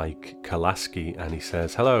from Mike Kalaski, and he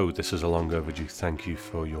says, hello, this is a long overdue thank you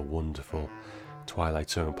for your wonderful Twilight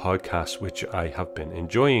Zone podcast, which I have been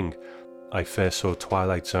enjoying. I first saw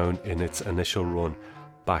Twilight Zone in its initial run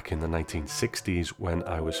back in the 1960s when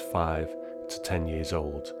I was 5 to 10 years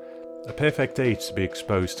old. A perfect age to be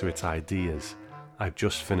exposed to its ideas. I've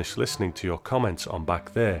just finished listening to your comments on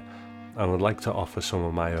Back There, and would like to offer some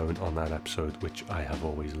of my own on that episode, which I have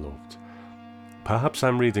always loved. Perhaps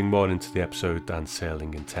I'm reading more into the episode than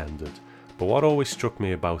Sailing intended, but what always struck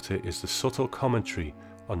me about it is the subtle commentary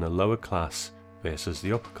on the lower class versus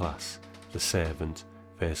the upper class, the servant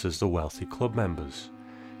versus the wealthy club members.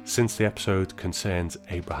 Since the episode concerns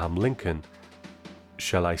Abraham Lincoln,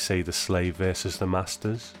 shall I say the slave versus the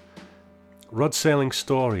masters? Rod Serling's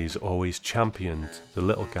stories always championed the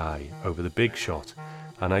little guy over the big shot,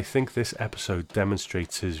 and I think this episode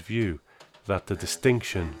demonstrates his view that the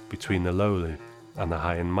distinction between the lowly and the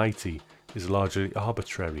high and mighty is largely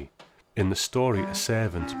arbitrary. In the story, a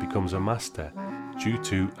servant becomes a master due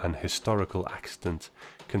to an historical accident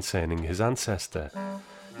concerning his ancestor.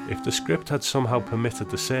 If the script had somehow permitted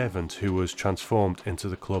the servant who was transformed into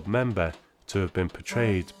the club member to have been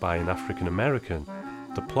portrayed by an African American,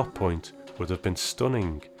 the plot point would have been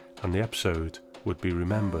stunning, and the episode would be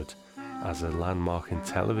remembered as a landmark in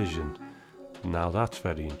television. Now that's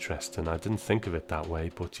very interesting. I didn't think of it that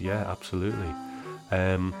way, but yeah, absolutely.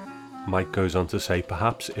 Mike goes on to say,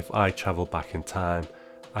 perhaps if I travel back in time,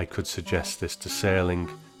 I could suggest this to Serling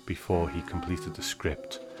before he completed the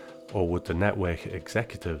script, or would the network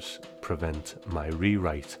executives prevent my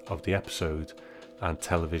rewrite of the episode and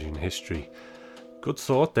television history? Good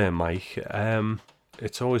thought there, Mike.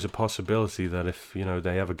 It's always a possibility that if, you know,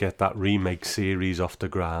 they ever get that remake series off the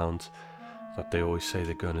ground, that they always say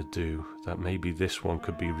they're going to do, that maybe this one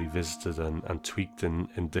could be revisited and tweaked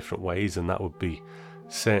in different ways, and that would be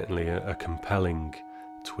certainly a compelling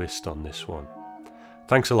twist on this one.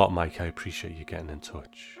 Thanks a lot, Mike. I appreciate you getting in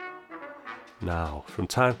touch. Now, from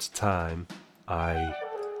time to time, I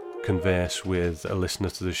converse with a listener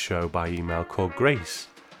to the show by email called Grace,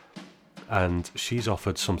 and she's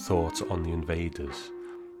offered some thoughts on The Invaders.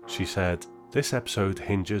 She said, "This episode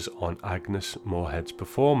hinges on Agnes Moorehead's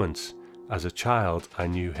performance. As a child, I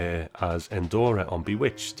knew her as Endora on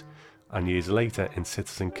Bewitched, and years later in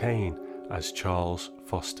Citizen Kane as Charles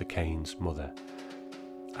Foster Kane's mother.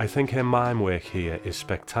 I think her mime work here is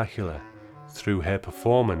spectacular. Through her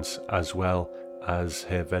performance, as well as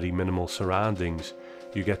her very minimal surroundings,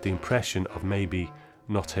 you get the impression of maybe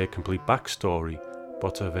not her complete backstory,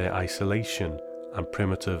 but of her isolation and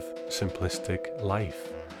primitive, simplistic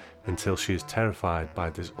life, until she is terrified by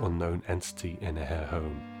this unknown entity in her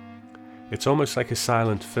home. It's almost like a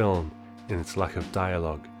silent film in its lack of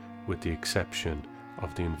dialogue, with the exception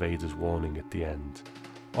of the invader's warning at the end.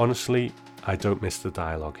 Honestly, I don't miss the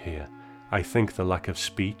dialogue here. I think the lack of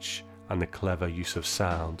speech and the clever use of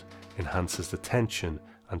sound enhances the tension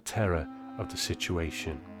and terror of the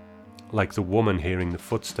situation. Like the woman hearing the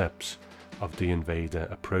footsteps of the invader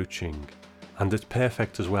approaching. And it's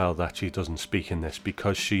perfect as well that she doesn't speak in this,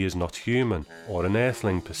 because she is not human or an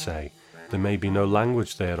earthling per se. There may be no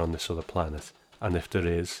language there on this other planet, and if there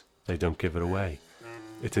is, they don't give it away.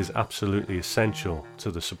 It is absolutely essential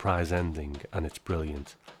to the surprise ending, and it's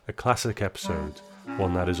brilliant. A classic episode,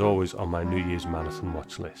 one that is always on my New Year's Marathon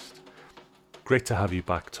watch list. Great to have you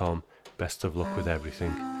back, Tom. Best of luck with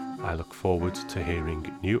everything. I look forward to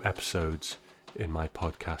hearing new episodes in my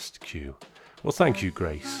podcast queue." Well, thank you,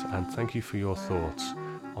 Grace, and thank you for your thoughts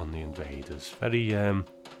on The Invaders. Very,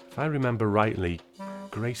 if I remember rightly,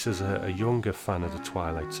 Grace is a younger fan of The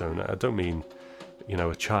Twilight Zone. I don't mean,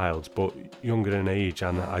 a child, but younger in age,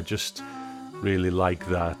 and I just really like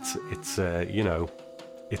that it's,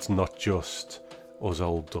 it's not just us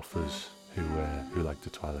old duffers who like The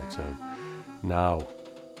Twilight Zone. Now,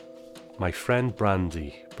 my friend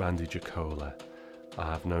Brandy Jacola,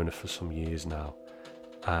 I've known her for some years now,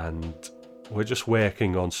 and we're just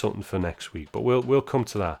working on something for next week, but we'll come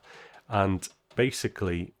to that. And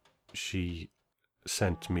basically, she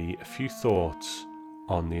sent me a few thoughts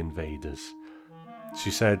on The Invaders.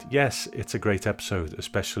 She said, "Yes, it's a great episode,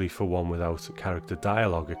 especially for one without character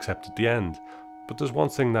dialogue except at the end. But there's one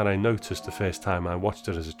thing that I noticed the first time I watched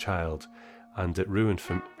it as a child, and it ruined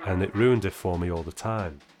it for me all the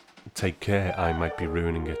time. Take care, I might be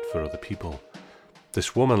ruining it for other people.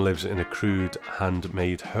 This woman lives in a crude,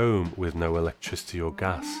 handmade home with no electricity or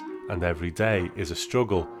gas, and every day is a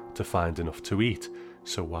struggle to find enough to eat.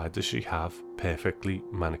 So why does she have perfectly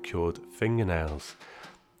manicured fingernails?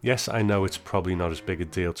 Yes, I know it's probably not as big a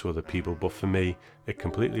deal to other people, but for me, it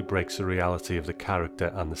completely breaks the reality of the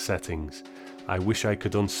character and the settings. I wish I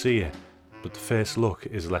could unsee it, but the first look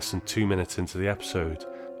is less than 2 minutes into the episode,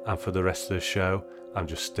 and for the rest of the show, I'm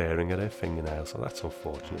just staring at her fingernails, so that's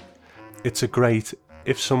unfortunate. It's a great,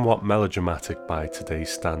 if somewhat melodramatic by today's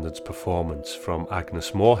standards, performance from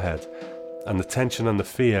Agnes Moorehead, and the tension and the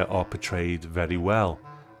fear are portrayed very well.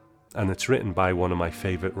 And it's written by one of my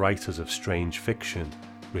favourite writers of strange fiction,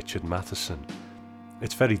 Richard Matheson.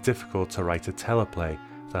 It's very difficult to write a teleplay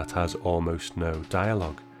that has almost no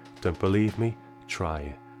dialogue. Don't believe me? Try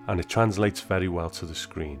it. And it translates very well to the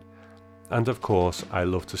screen. And of course, I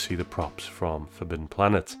love to see the props from Forbidden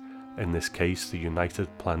Planet, in this case the United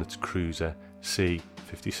Planets cruiser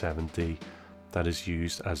C-57D that is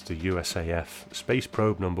used as the USAF Space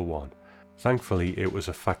Probe No. 1. Thankfully, it was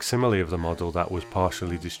a facsimile of the model that was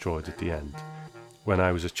partially destroyed at the end. When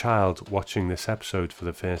I was a child watching this episode for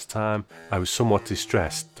the first time, I was somewhat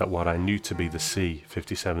distressed that what I knew to be the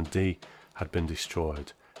C-57D had been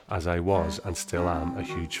destroyed, as I was and still am a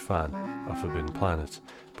huge fan of Forbidden Planet.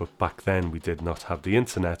 But back then we did not have the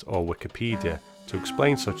internet or Wikipedia to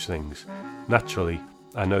explain such things. Naturally,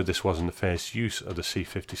 I know this wasn't the first use of the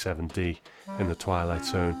C-57D in the Twilight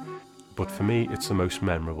Zone, but for me it's the most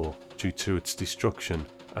memorable due to its destruction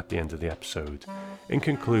at the end of the episode. In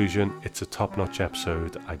conclusion, it's a top-notch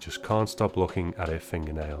episode. I just can't stop looking at her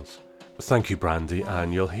fingernails. Thank you, Brandy,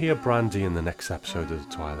 and you'll hear Brandy in the next episode of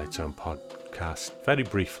the Twilight Zone podcast, very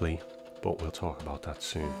briefly, but we'll talk about that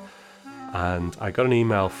soon. And I got an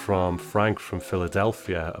email from Frank from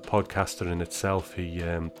Philadelphia, a podcaster in itself. He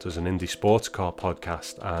does an indie sports car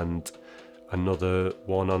podcast and another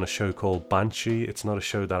one on a show called Banshee. It's not a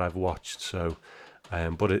show that I've watched, so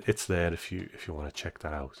but it's there if you want to check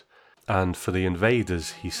that out. And for The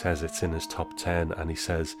Invaders, he says it's in his top 10, and he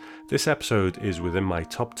says, "This episode is within my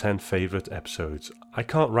top 10 favourite episodes. I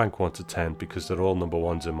can't rank 1 to 10 because they're all number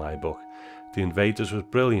ones in my book. The Invaders was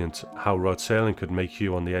brilliant, how Rod Serling could make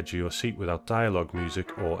you on the edge of your seat without dialogue,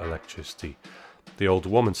 music or electricity. The old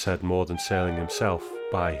woman said more than Serling himself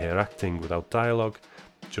by her acting without dialogue,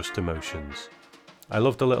 just emotions. I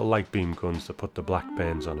love the little light beam guns that put the black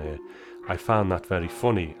burns on her. I found that very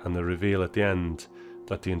funny, and the reveal at the end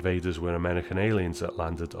that the invaders were American aliens that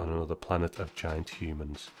landed on another planet of giant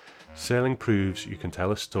humans. Serling proves you can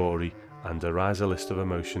tell a story and derives a list of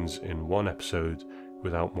emotions in one episode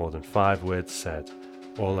without more than 5 words said,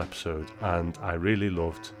 all episode, and I really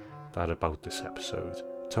loved that about this episode.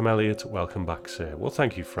 Tom Elliott, welcome back, sir." Well,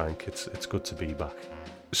 thank you, Frank. It's good to be back.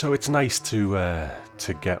 So it's nice to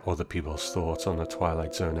get other people's thoughts on the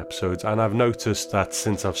Twilight Zone episodes, and I've noticed that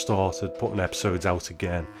since I've started putting episodes out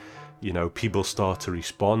again, you know, people start to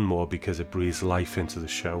respond more because it breathes life into the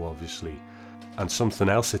show, obviously. And something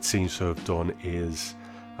else it seems to have done is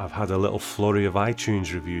I've had a little flurry of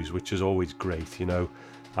iTunes reviews, which is always great. You know,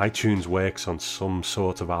 iTunes works on some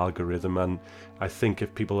sort of algorithm, and I think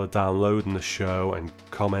if people are downloading the show and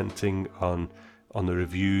commenting on the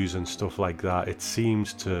reviews and stuff like that, it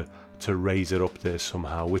seems to raise it up there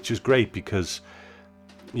somehow, which is great because,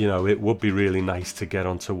 you know, it would be really nice to get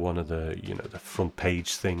onto one of the, you know, the front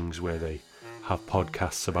page things where they have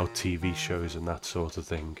podcasts about TV shows and that sort of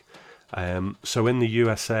thing. So in the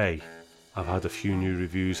USA, I've had a few new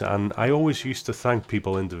reviews, and I always used to thank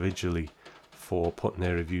people individually for putting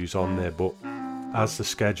their reviews on there, but as the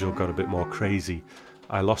schedule got a bit more crazy,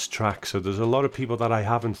 I lost track. So there's a lot of people that I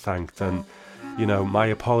haven't thanked, and you know, my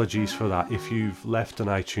apologies for that. If you've left an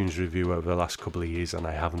iTunes review over the last couple of years and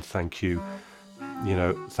I haven't thanked you,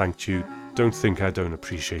 don't think I don't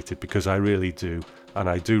appreciate it, because I really do, and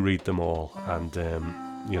I do read them all, and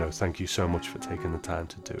you know, thank you so much for taking the time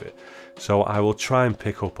to do it. So I will try and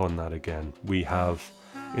pick up on that again. We have,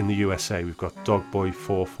 in the USA, we've got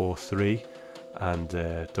Dogboy443, and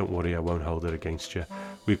don't worry, I won't hold it against you.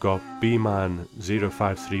 We've got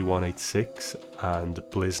Bman053186 and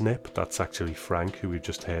Bliznip, that's actually Frank, who we've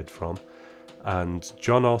just heard from, and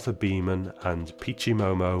John Arthur Beeman and Peachy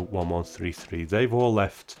Momo 1133. They've all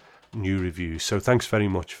left new reviews, so thanks very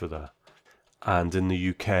much for that. And in the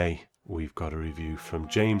UK, we've got a review from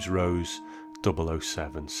James Rose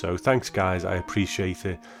 007. So thanks, guys, I appreciate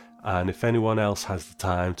it. And if anyone else has the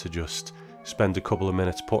time to just spend a couple of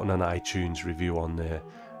minutes putting an iTunes review on there,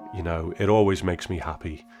 you know, it always makes me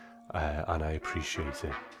happy, and I appreciate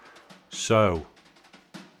it. So,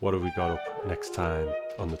 what have we got up next time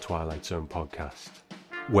on the Twilight Zone podcast?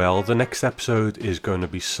 Well, the next episode is going to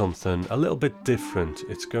be something a little bit different.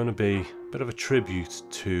 It's going to be a bit of a tribute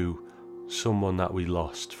to someone that we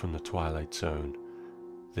lost from the Twilight Zone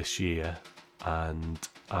this year, and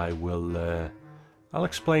I'll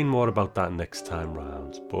explain more about that next time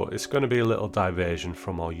round, but it's going to be a little diversion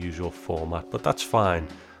from our usual format, but that's fine.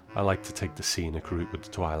 I like to take the scenic route with the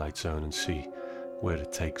Twilight Zone and see where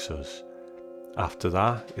it takes us. After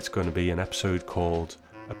that, it's going to be an episode called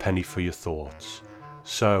A Penny for Your Thoughts.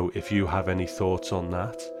 So if you have any thoughts on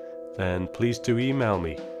that, then please do email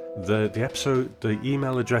me. The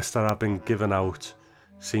email address that I've been given out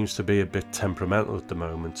seems to be a bit temperamental at the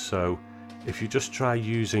moment, so if you just try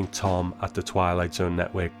using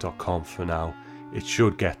tom@thetwilightzonenetwork.com for now, it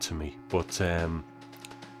should get to me. But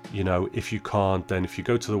you know, if you can't, then if you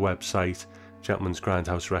go to the website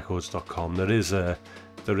gentleman'sgrindhouserecords.com, there is a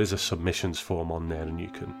submissions form on there, and you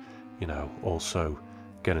can, you know, also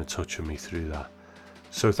get in touch with me through that.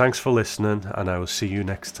 So thanks for listening, and I will see you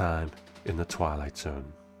next time in the Twilight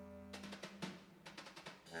Zone.